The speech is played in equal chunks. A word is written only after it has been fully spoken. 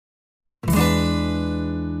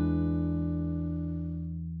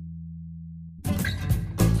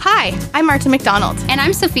Hi, I'm Marta McDonald. And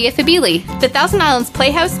I'm Sophia Fabili. The Thousand Islands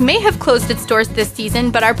Playhouse may have closed its doors this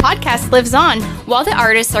season, but our podcast lives on. While the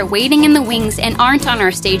artists are waiting in the wings and aren't on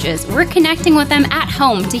our stages, we're connecting with them at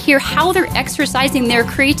home to hear how they're exercising their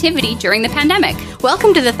creativity during the pandemic.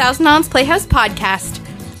 Welcome to the Thousand Islands Playhouse podcast,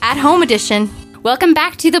 at home edition. Welcome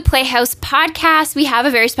back to the Playhouse podcast. We have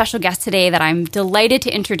a very special guest today that I'm delighted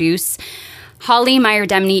to introduce. Holly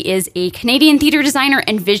Meyer-Demney is a Canadian theatre designer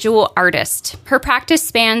and visual artist. Her practice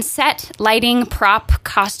spans set, lighting, prop,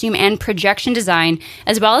 costume, and projection design,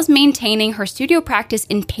 as well as maintaining her studio practice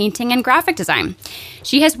in painting and graphic design.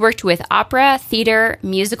 She has worked with opera, theatre,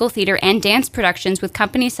 musical theatre, and dance productions with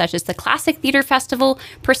companies such as the Classic Theatre Festival,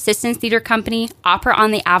 Persistence Theatre Company, Opera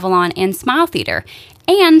on the Avalon, and Smile Theatre.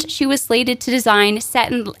 And she was slated to design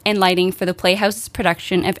set and lighting for the Playhouse's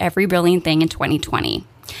production of Every Brilliant Thing in 2020.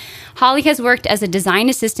 Holly has worked as a design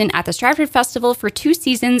assistant at the Stratford Festival for 2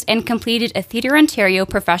 seasons and completed a Theatre Ontario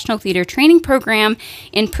professional theatre training program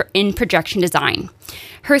in projection design.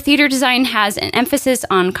 Her theatre design has an emphasis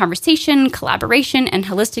on conversation, collaboration, and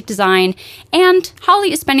holistic design, and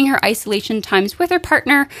Holly is spending her isolation times with her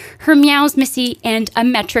partner, her meows Missy, and a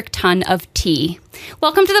metric ton of tea.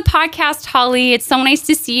 Welcome to the podcast, Holly. It's so nice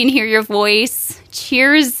to see and hear your voice.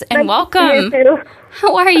 Cheers and welcome.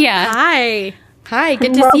 How are you? Hi,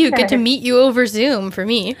 good to see you. Good to meet you over Zoom for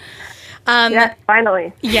me. Yes,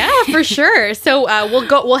 finally. Yeah, for sure. So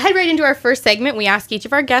we'll head right into our first segment. We ask each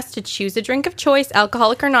of our guests to choose a drink of choice,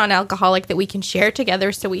 alcoholic or non-alcoholic, that we can share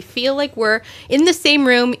together so we feel like we're in the same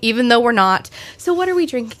room, even though we're not. So what are we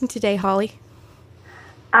drinking today, Holly?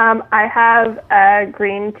 I have a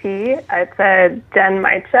green tea. It's a Jen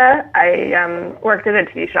Maicha. I worked at a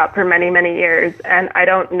tea shop for many, many years, and I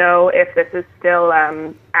don't know if this is still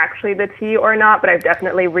actually the tea or not, but I've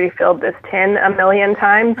definitely refilled this tin a million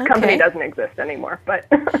times. Okay. Company doesn't exist anymore, but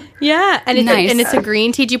yeah, and it's nice. It's a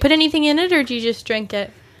green tea. Do you put anything in it, or do you just drink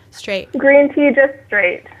it straight? Green tea, just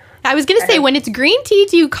straight. I was gonna say, when it's green tea,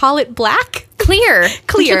 do you call it black? Clear.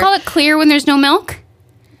 Do you call it clear when there's no milk?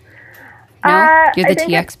 No, you're the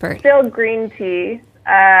tea expert. It's still green tea.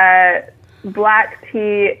 Black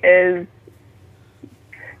tea is,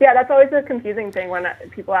 that's always a confusing thing when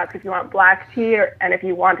people ask if you want black tea and if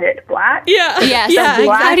you want it black. Yeah. Yes.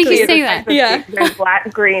 How do you say that? Yeah. There's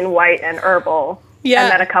black, green, white, and herbal. Yeah.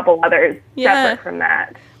 And then a couple others separate from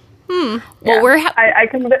that. Well, I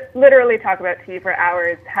can literally talk about tea for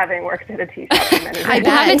hours, having worked at a tea shop for many years.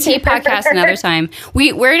 We'll have a tea podcast another time.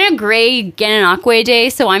 We're in a gray Gananoque day,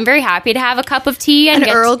 so I'm very happy to have a cup of tea. And an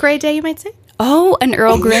Earl Grey day, you might say? Oh, an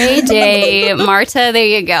Earl Grey day. Marta, there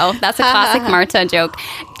you go. That's a classic Marta joke.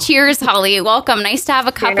 Cheers, Holly. Welcome. Nice to have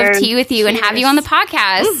a cup of tea with you and have you on the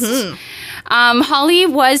podcast. Mm-hmm. Holly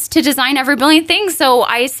was to design Every Brilliant Thing, so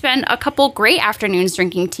I spent a couple great afternoons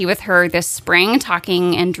drinking tea with her this spring,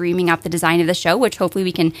 talking and dreaming up the design of the show, which hopefully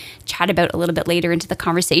we can chat about a little bit later into the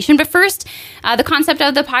conversation. But first, the concept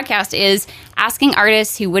of the podcast is asking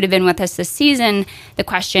artists who would have been with us this season the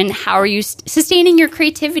question, how are you sustaining your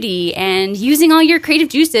creativity and using all your creative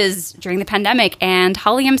juices during the pandemic? And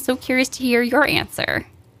Holly, I'm so curious to hear your answer.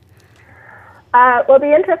 Well,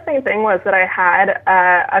 the interesting thing was that I had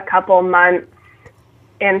a couple months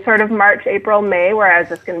in sort of March, April, May, where I was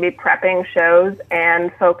just going to be prepping shows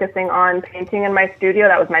and focusing on painting in my studio.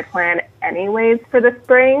 That was my plan anyways for the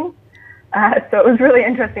spring. So it was really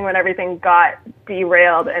interesting when everything got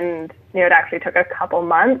derailed, and it actually took a couple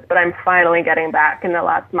months, but I'm finally getting back in the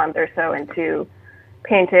last month or so into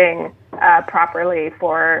painting properly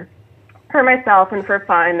for myself and for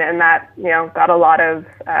fun, and that, got a lot of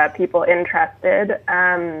people interested.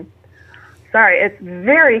 Sorry, it's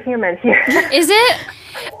very humid here. Is it?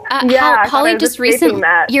 Holly, just recently,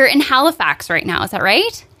 you're in Halifax right now, is that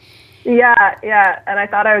right? Yeah, and I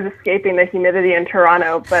thought I was escaping the humidity in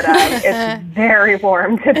Toronto, but it's very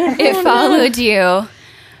warm today. It followed you.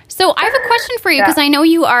 So I have a question for you, because I know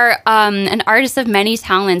you are an artist of many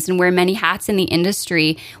talents and wear many hats in the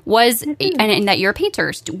industry. And that you're a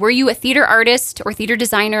painter. Were you a theater artist or theater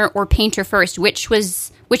designer or painter first? Which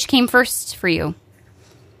came first for you?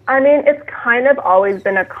 I mean, it's kind of always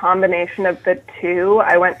been a combination of the two.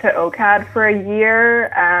 I went to OCAD for a year,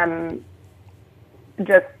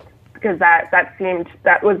 just because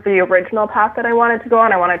that was the original path that I wanted to go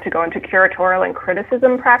on. I wanted to go into curatorial and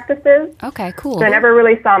criticism practices. Okay, cool. So I never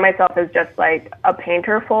really saw myself as just like a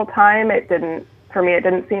painter full time. For me, it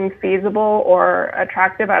didn't seem feasible or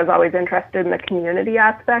attractive. I was always interested in the community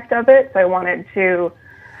aspect of it. So I wanted to,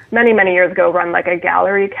 many, many years ago, run like a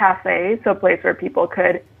gallery cafe, so a place where people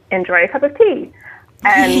could enjoy a cup of tea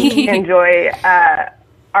and enjoy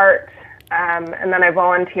art And then I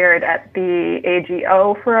volunteered at the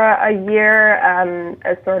AGO for a year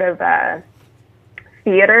as sort of a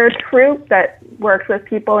theater troupe that works with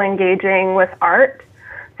people engaging with art.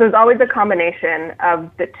 So it was always a combination of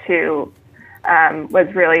the two, was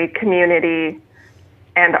really community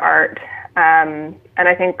and art. And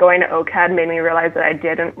I think going to OCAD made me realize that I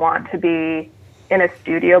didn't want to be in a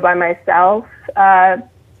studio by myself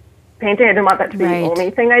painting. I didn't want that to be the only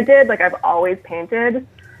thing I did. Like, I've always painted.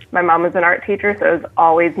 My mom was an art teacher, so it was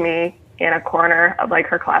always me in a corner of like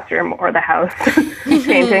her classroom or the house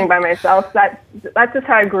painting by myself. That's just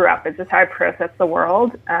how I grew up. It's just how I process the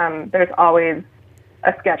world. There's always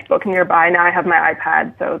a sketchbook nearby. Now I have my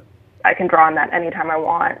iPad, so I can draw on that anytime I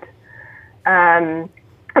want. And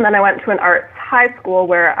then I went to an arts high school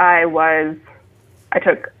where I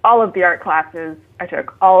took all of the art classes. I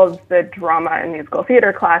took all of the drama and musical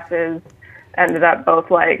theater classes, ended up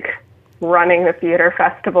both like running the theater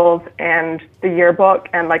festivals and the yearbook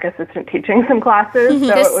and like assistant teaching some classes.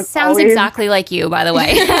 So this sounds exactly like you, by the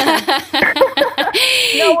way.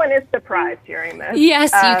 No one is surprised hearing this.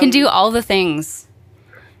 Yes, you can do all the things.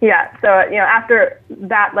 Yeah, so, after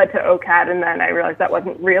that led to OCAD, and then I realized that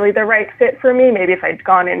wasn't really the right fit for me. Maybe if I'd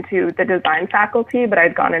gone into the design faculty, but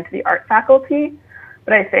I'd gone into the art faculty.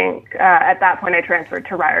 But I think at that point I transferred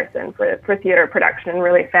to Ryerson for theater production and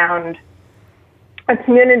really found a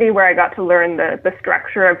community where I got to learn the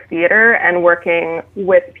structure of theater and working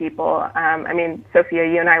with people. Sophia,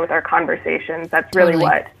 you and I, with our conversations, that's really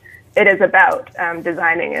what it is about.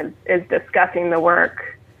 Designing is discussing the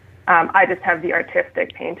work. I just have the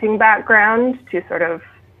artistic painting background to sort of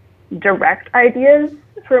direct ideas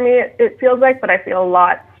for me, it feels like, but I feel a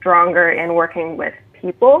lot stronger in working with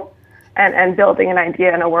people and building an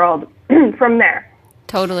idea in a world from there.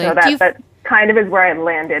 Totally. So that kind of is where I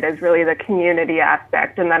landed, is really the community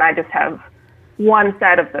aspect, and then I just have one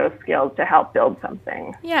set of those skills to help build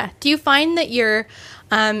something. Yeah. Do you find that your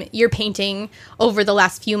painting over the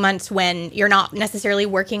last few months, when you're not necessarily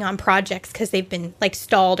working on projects because they've been like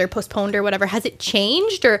stalled or postponed or whatever, has it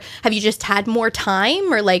changed, or have you just had more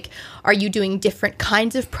time, or like are you doing different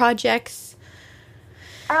kinds of projects?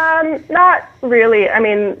 Not really. I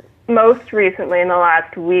mean, most recently in the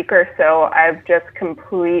last week or so, I've just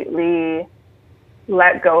completely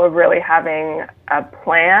let go of really having a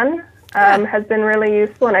plan. Has been really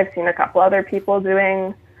useful, and I've seen a couple other people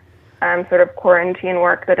doing sort of quarantine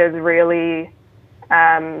work that is really,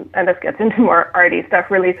 and this gets into more arty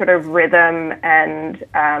stuff, really sort of rhythm and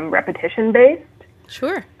repetition based.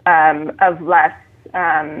 Sure. Of less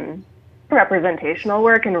representational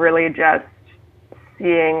work, and really just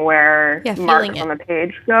seeing where marks on the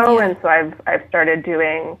page go. And so I've started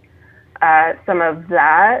doing some of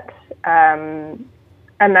that.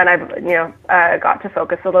 And then I've got to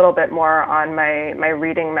focus a little bit more on my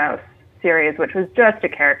Reading Mouse series, which was just a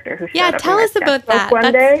character who showed up tell us about that.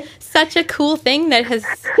 One day. Such a cool thing that has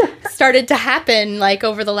started to happen like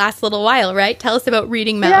over the last little while, right? Tell us about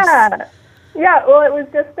Reading Mouse. Yeah. Well, it was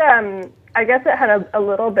just I guess it had a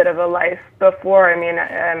little bit of a life before. I mean,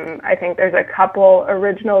 I think there's a couple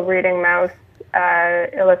original Reading Mouse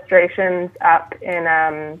illustrations up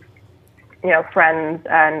in friends'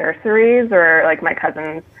 nurseries, or like my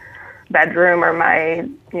cousin's bedroom, or my,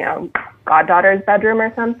 goddaughter's bedroom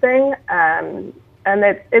or something. And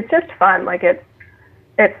it's just fun. Like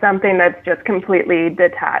it's something that's just completely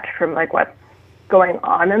detached from like what's going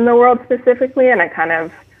on in the world specifically. And I kind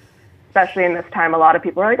of, especially in this time, a lot of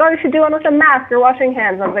people are like, oh, you should do one with a mask or washing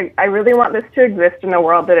hands. And I was like, I really want this to exist in a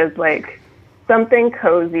world that is like something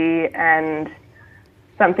cozy and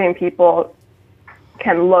something people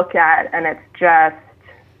can look at, and it just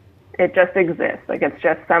exists. Like it's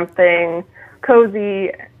just something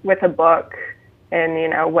cozy with a book,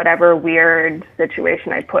 and whatever weird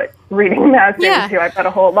situation I put Reading Mouse into. I've got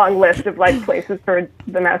a whole long list of like places for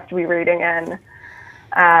the mouse to be reading in.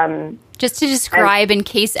 Just to describe, in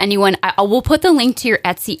case anyone, we'll put the link to your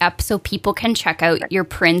Etsy up so people can check out your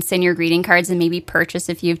prints and your greeting cards and maybe purchase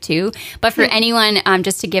a few too. But for anyone,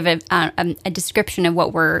 just to give a description of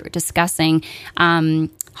what we're discussing,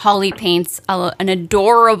 Holly paints an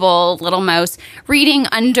adorable little mouse reading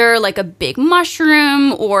under like a big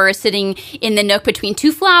mushroom, or sitting in the nook between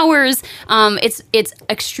two flowers. It's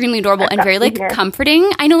extremely adorable and very like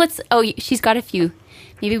comforting. I know. She's got a few.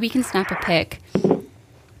 Maybe we can snap a pic.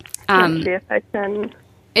 See if I can.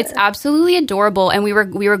 It's absolutely adorable, and we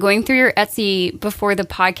were going through your Etsy before the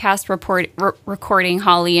podcast recording,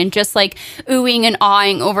 Holly, and just like oohing and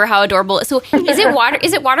awing over how adorable. So, is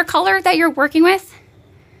it watercolor that you're working with?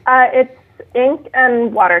 It's ink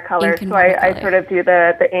and watercolor. I sort of do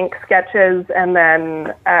the ink sketches and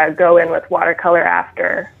then go in with watercolor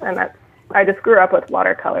after, and I just grew up with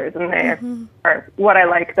watercolors, and they are what I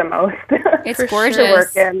like the most. It's gorgeous. To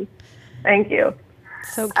work in. Thank you.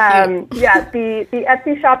 So cute. Yeah, the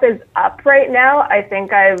Etsy shop is up right now. I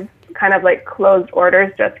think I've kind of like closed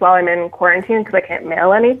orders just while I'm in quarantine because I can't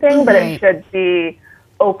mail anything, but it should be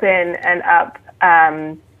open and up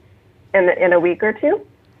in a week or two.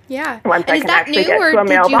 Yeah. Once and I is can that actually new, get or to a did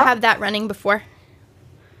mailbox. you have that running before?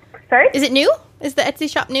 Sorry? Is it new? Is the Etsy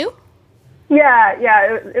shop new? Yeah.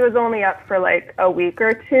 It was only up for like a week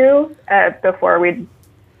or two before we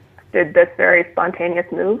did this very spontaneous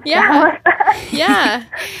move. Yeah. Yeah.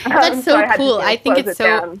 That's so I had to, cool. I think close it's it so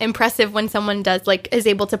down. impressive when someone is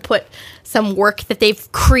able to put some work that they've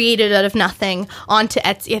created out of nothing onto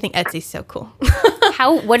Etsy. I think Etsy's so cool.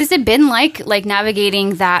 What has it been like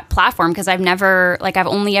navigating that platform? Because I've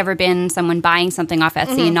only ever been someone buying something off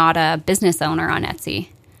Etsy, not a business owner on Etsy.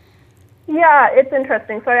 Yeah, it's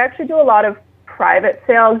interesting. So I actually do a lot of private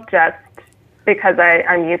sales just because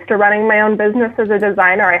I'm used to running my own business as a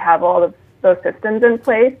designer. I have all of those systems in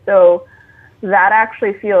place. So that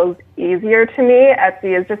actually feels easier to me.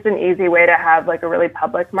 Etsy is just an easy way to have like a really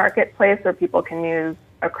public marketplace where people can use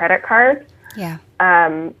a credit card. Yeah.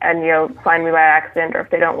 And, find me by accident, or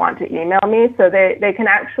if they don't want to email me. So they can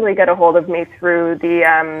actually get a hold of me through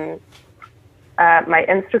the my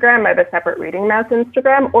Instagram. I have a separate Reading Mouse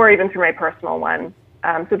Instagram, or even through my personal one.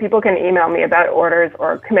 So people can email me about orders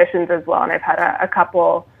or commissions as well. And I've had a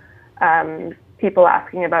couple people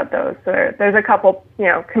asking about those. So there's a couple,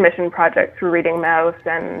 commission projects through Reading Mouse,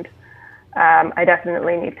 and I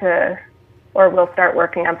definitely need to, or we'll start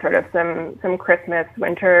working on sort of some Christmas,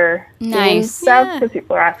 winter stuff, because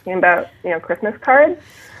people are asking about, Christmas cards.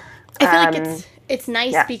 I feel like it's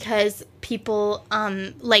nice because people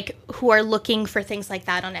who are looking for things like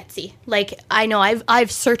that on Etsy. Like, I know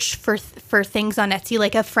I've searched for things on Etsy,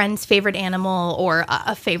 like a friend's favorite animal or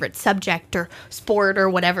a favorite subject or sport or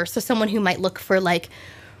whatever. So someone who might look for like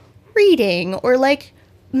reading or like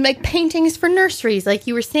paintings for nurseries, like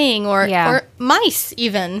you were saying, or mice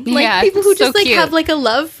even. Like people who just cute. have like a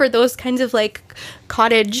love for those kinds of like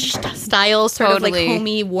cottage style sort of like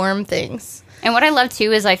homey, warm things. And what I love,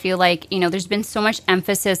 too, is I feel like, there's been so much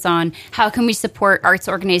emphasis on how can we support arts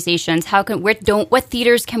organizations? What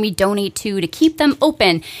theaters can we donate to keep them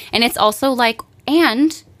open? And it's also like,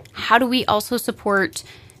 and how do we also support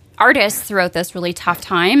artists throughout this really tough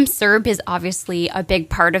time? CERB is obviously a big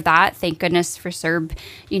part of that. Thank goodness for CERB,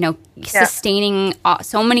 sustaining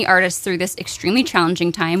so many artists through this extremely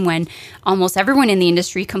challenging time when almost everyone in the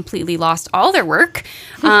industry completely lost all their work.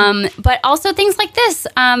 But also things like this,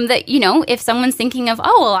 that, if someone's thinking of,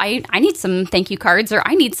 I need some thank you cards, or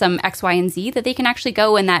I need some X, Y, and Z, that they can actually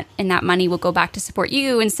go and that money will go back to support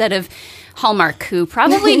you instead of Hallmark, who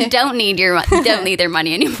probably don't need their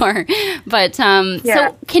money anymore. But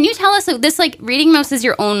so can you tell us, so this Reading Mouse is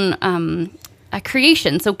your own a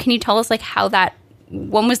creation. So can you tell us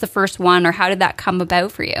when was the first one, or how did that come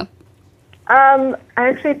about for you? I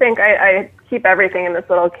actually think I keep everything in this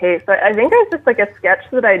little case. I think it was just like a sketch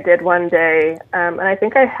that I did one day, and I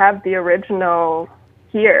think I have the original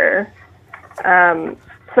here. So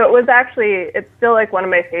it was it's still like one of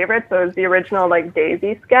my favorites. So it was the original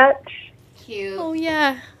Daisy sketch. Cute. Oh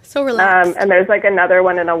yeah, so relaxed. And there's another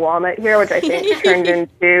one in a walnut here, which I think turned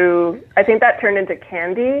into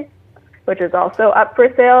Candy, which is also up for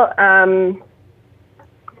sale.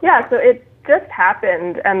 So it just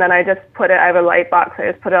happened, and then I just put it. I have a light box.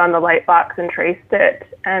 I just put it on the light box and traced it,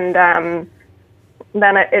 and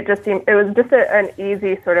then it just seemed it was just an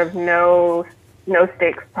easy sort of no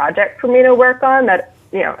stakes project for me to work on. That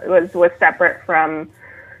it was separate from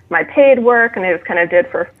my paid work, and I just kind of did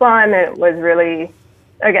for fun. And it was really,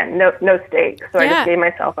 again, no stakes. So I just gave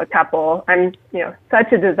myself a couple. I'm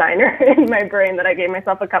such a designer in my brain that I gave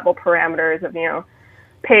myself a couple parameters of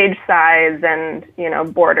page size and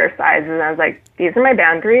border sizes, and I was like, these are my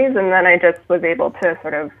boundaries, and then I just was able to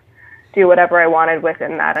sort of do whatever I wanted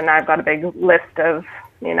within that. And I've got a big list of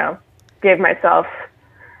I gave myself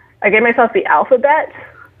the alphabet,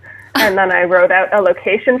 and then I wrote out a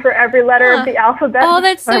location for every letter of the alphabet. Oh,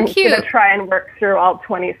 that's so cute. I'm going to try and work through all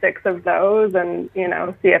 26 of those, and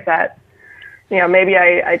see if that maybe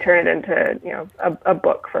I turn it into, a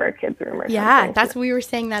book for a kid's room or something. Yeah, that's we were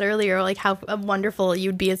saying that earlier, like how wonderful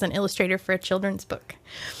you'd be as an illustrator for a children's book.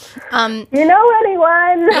 You know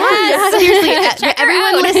anyone? Yeah, seriously,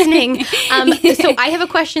 everyone listening. So I have a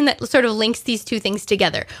question that sort of links these two things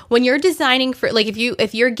together. When you're designing for,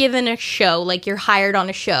 if you're given a show, you're hired on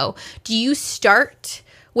a show, do you start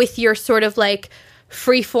with your sort of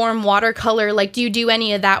free-form watercolor? Do you do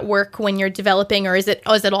any of that work when you're developing, or is it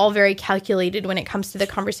all very calculated when it comes to the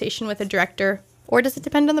conversation with a director, or does it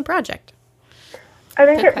depend on the project? I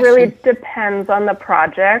think it really depends on the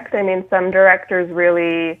project. I mean, some directors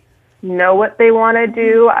really know what they want to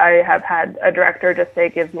do. I have had a director just say,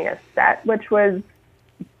 give me a set, which was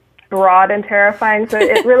broad and terrifying. So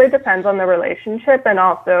it really depends on the relationship, and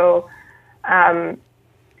also,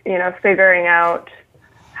 figuring out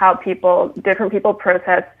how different people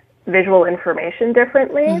process visual information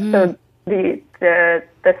differently. Mm-hmm. So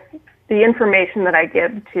the information that I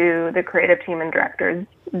give to the creative team and directors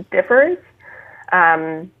differs.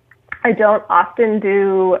 I don't often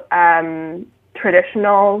do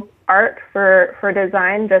traditional art for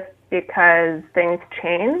design just because things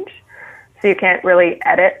change. So you can't really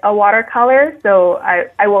edit a watercolor. So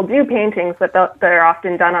I will do paintings, but that are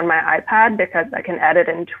often done on my iPad because I can edit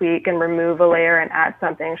and tweak and remove a layer and add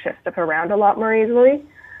something, shift stuff around a lot more easily.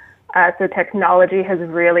 So technology has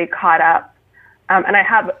really caught up. And I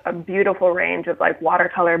have a beautiful range of like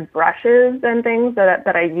watercolor brushes and things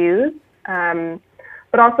that I use.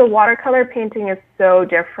 But also watercolor painting is so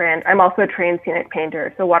different. I'm also a trained scenic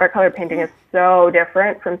painter. So watercolor painting is so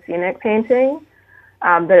different from scenic painting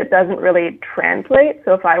that it doesn't really translate.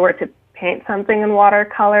 So if I were to paint something in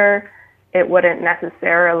watercolor, it wouldn't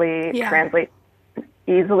necessarily translate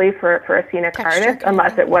easily for a scenic artist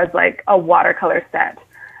unless it was like a watercolor set.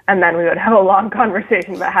 And then we would have a long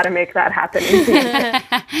conversation about how to make that happen in scenic.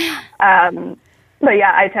 But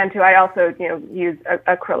yeah, I also, use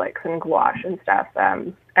acrylics and gouache and stuff,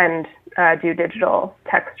 and do digital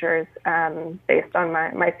textures based on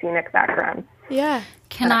my scenic background. Yeah.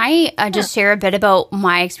 Can I just share a bit about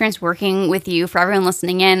my experience working with you for everyone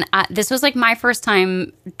listening in? This was like my first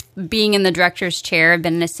time being in the director's chair. I've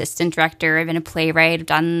been an assistant director. I've been a playwright. I've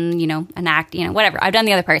done, an act, whatever. I've done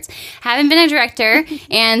the other parts. Haven't been a director.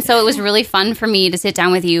 And so it was really fun for me to sit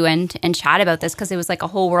down with you and chat about this because it was like a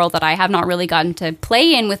whole world that I have not really gotten to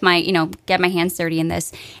play in with my, get my hands dirty in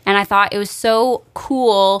this. And I thought it was so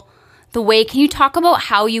cool the way, can you talk about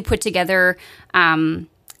how you put together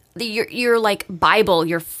your like Bible,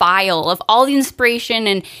 your file of all the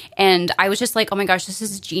inspiration, and I was just like, oh my gosh, this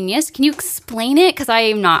is genius. Can you explain it? Because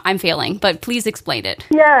I'm failing, but please explain it.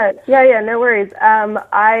 Yeah, no worries.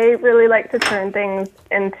 I really like to turn things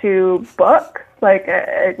into books, like,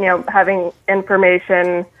 having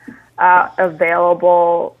information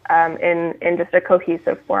available in just a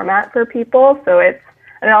cohesive format for people. So it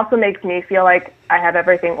also makes me feel like I have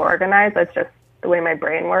everything organized. That's just the way my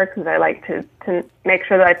brain works, is I like to make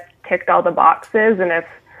sure that I've ticked all the boxes. And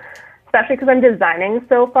especially because I'm designing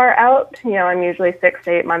so far out, I'm usually 6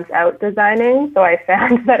 to 8 months out designing. So I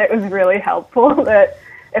found that it was really helpful that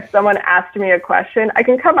if someone asked me a question, I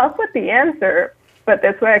can come up with the answer. But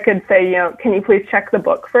this way I could say, can you please check the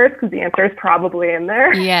book first? Because the answer is probably in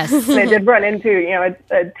there. Yes. And I did run into,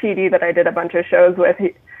 a TD that I did a bunch of shows with.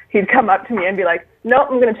 He'd come up to me and be like, "No,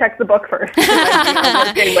 I'm going to check the book first."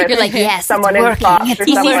 You're like, "Yes, someone it's in working. Fox It's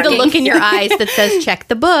easy to look in your eyes that says "check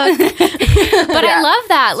the book." But I love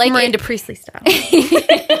that, like Miranda Priestley style.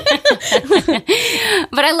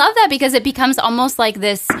 But I love that because it becomes almost like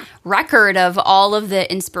this record of all of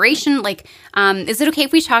the inspiration. Like, is it okay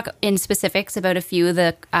if we talk in specifics about a few of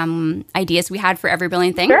the ideas we had for Every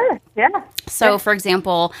Brilliant Thing? Sure. Yeah. So, for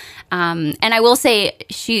example, and I will say,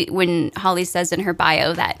 when Holly says in her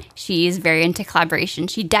bio that she is very into collaboration,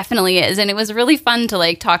 she definitely is. And it was really fun to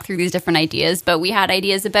like talk through these different ideas. But we had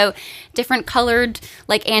ideas about different colored,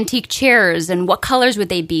 like antique chairs and what colors would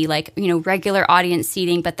they be, like, regular audience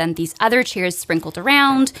seating, but then these other chairs sprinkled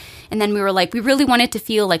around. And then we were like, we really wanted to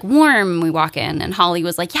feel like warm when we walk in. And Holly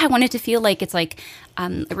was like, yeah, I want it to feel like it's like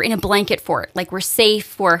we're in a blanket fort, like we're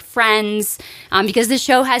safe, we're friends, because the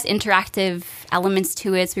show has interactive elements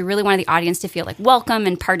to it. So we really wanted the audience to feel like welcome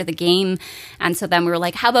and part of the game. And so then we were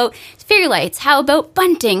like, how about fairy lights? How about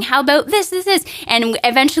bunting? How about this? And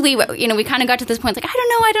eventually, we kind of got to this point, like,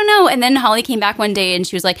 I don't know. And then Holly came back one day and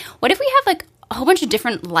she was like, what if we have like a whole bunch of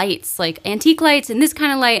different lights, like antique lights and this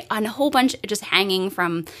kind of light, on a whole bunch just hanging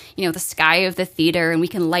from, the sky of the theater, and we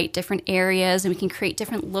can light different areas and we can create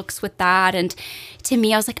different looks with that. And to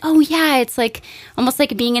me, I was like, oh yeah, it's like almost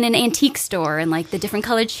like being in an antique store and like the different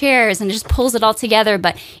colored chairs, and it just pulls it all together.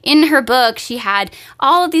 But in her book, she had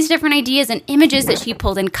all of these different ideas and images that she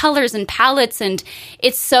pulled in, colors and palettes. And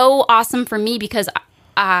it's so awesome for me because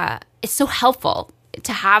it's so helpful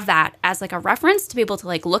to have that as like a reference, to be able to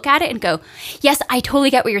like look at it and go, yes, I totally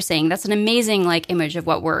get what you're saying. That's an amazing like image of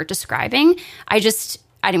what we're describing.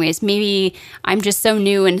 Anyways, maybe I'm just so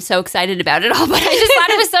new and so excited about it all, but I just thought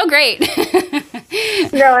it was so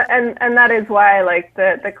great. No, and that is why I like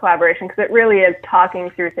the collaboration, because it really is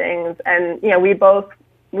talking through things. And,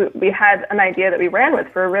 we had an idea that we ran with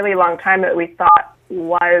for a really long time that we thought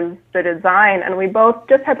was the design. And we both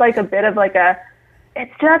just had like a bit of like a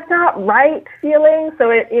it's just not right feeling. So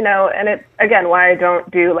it, and it's, again, why I don't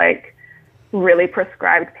do like really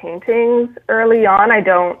prescribed paintings early on. I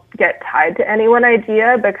don't get tied to any one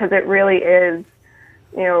idea because it really is,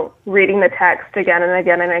 reading the text again and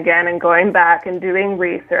again and again and going back and doing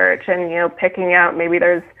research and, picking out, maybe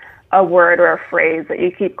there's a word or a phrase that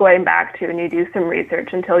you keep going back to and you do some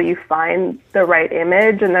research until you find the right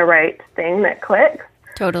image and the right thing that clicks.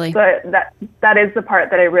 Totally. But that is the part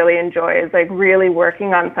that I really enjoy, is like really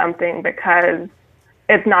working on something, because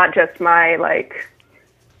it's not just my like,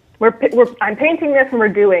 I'm painting this and we're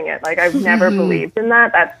doing it. Like, I've never believed in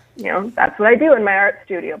that. That's what I do in my art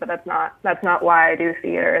studio, but that's not why I do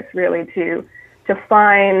theater. It's really to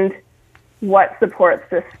find what supports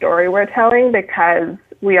this story we're telling, because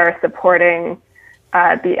we are supporting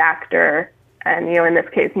the actor and, in this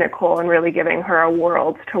case, Nicole, and really giving her a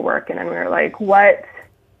world to work in. And we were like, what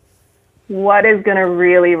is going to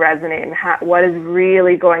really resonate, and what is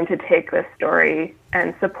really going to take this story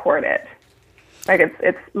and support it? Like,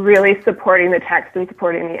 it's really supporting the text and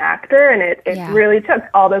supporting the actor. And it really took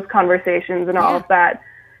all those conversations and all of that,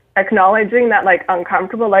 acknowledging that, like,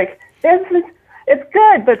 uncomfortable, like, it's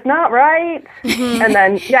good, but it's not right. And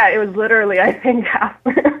then, it was literally, I think,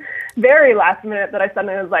 very last minute that I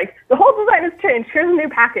suddenly was like, the whole design has changed. Here's a new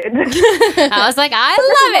package. I was like, I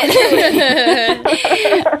love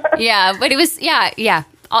it. Yeah, but it was,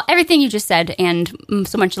 everything you just said, and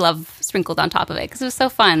so much love sprinkled on top of it, because it was so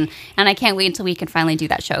fun. And I can't wait until we can finally do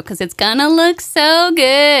that show, because it's going to look so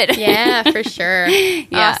good. Yeah, for sure.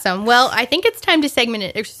 Yeah. Awesome. Well, I think it's time to segue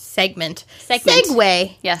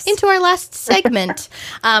into our last segment,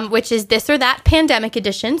 which is This or That Pandemic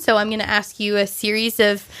Edition. So I'm going to ask you a series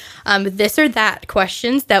of this or that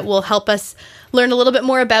questions that will help us learn a little bit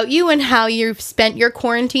more about you and how you've spent your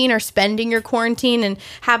quarantine or spending your quarantine and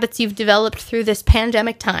habits you've developed through this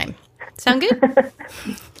pandemic time. Sound good?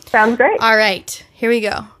 Sounds great. All right, here we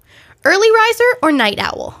go. Early riser or night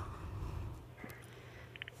owl?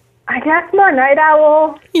 I guess more night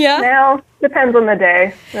owl. Yeah. Now, depends on the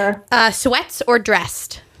day. Sweats or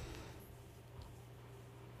dressed?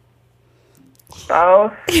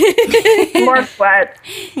 Both. More sweats.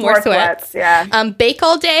 More sweats. Yeah. Bake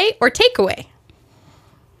all day or takeaway?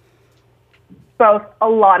 Both. A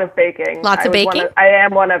lot of baking. Lots of baking? I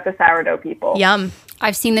am one of the sourdough people. Yum.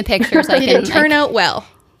 I've seen the pictures. Did it turn out well?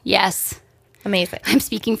 Yes. Amazing. I'm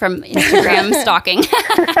speaking from Instagram stalking.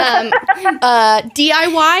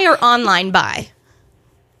 DIY or online buy?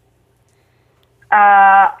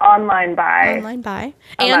 Online buy. Online buy.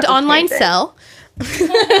 And online sell.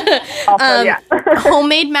 Also, yeah.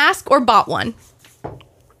 Homemade mask or bought one?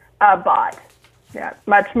 Bought. Yeah.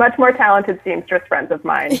 Much more talented seamstress friends of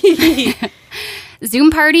mine. Zoom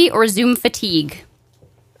party or Zoom fatigue?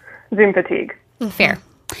 Zoom fatigue. Fair.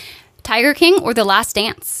 Tiger King or The Last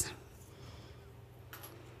Dance?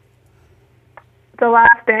 The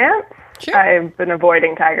Last Dance? Sure. I've been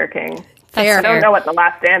avoiding Tiger King. Fair. I don't know what The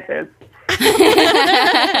Last Dance is.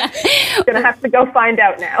 Gonna have to go find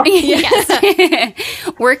out now. Yes.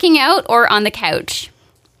 Working out or on the couch?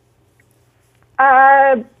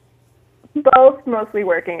 Both, mostly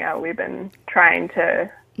working out. We've been trying to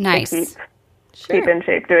keep in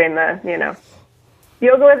shape, doing the,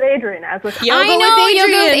 Yoga with Adrienne, as with Yoga with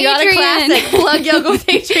Adrienne. Yoga with Adrienne. Plug Yoga with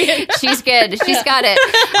Adrienne. She's good. She's got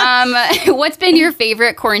it. What's been your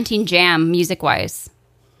favorite quarantine jam, music-wise?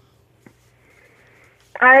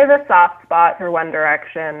 I have a soft spot for One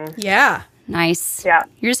Direction. Yeah. Nice. Yeah.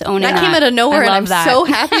 You're just owning that. Came out of nowhere, and I'm so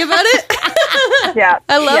happy about it. Yeah.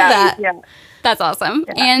 I love that. Yeah. That's awesome.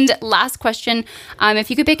 Yeah. And last question. If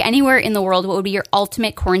you could pick anywhere in the world, what would be your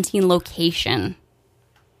ultimate quarantine location?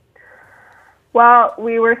 Well,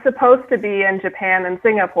 we were supposed to be in Japan and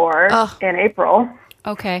Singapore in April.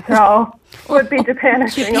 Okay. So it would be Japan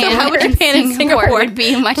and Singapore. So how would Japan and Singapore would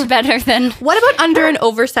be much better than... What about under an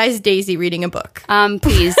oversized daisy reading a book?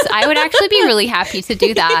 Please. I would actually be really happy to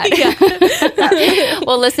do that.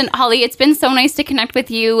 Well, listen, Holly, it's been so nice to connect with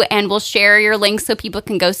you, and we'll share your links so people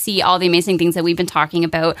can go see all the amazing things that we've been talking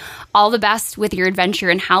about. All the best with your adventure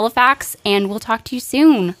in Halifax, and we'll talk to you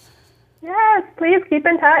soon. Yes, please keep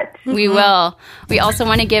in touch. We will. We also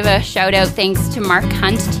want to give a shout out thanks to Mark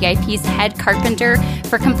Hunt, TIP's head carpenter,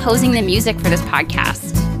 for composing the music for this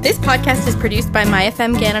podcast. This podcast is produced by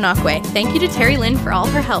MyFM Gananoque. Thank you to Terry Lynn for all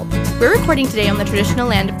her help. We're recording today on the traditional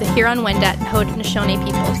land of the Huron-Wendat and Haudenosaunee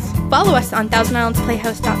peoples. Follow us on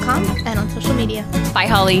ThousandIslandsPlayhouse.com and on social media. Bye,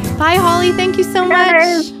 Holly. Bye, Holly. Thank you so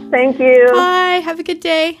much. Thank you. Bye. Have a good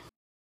day.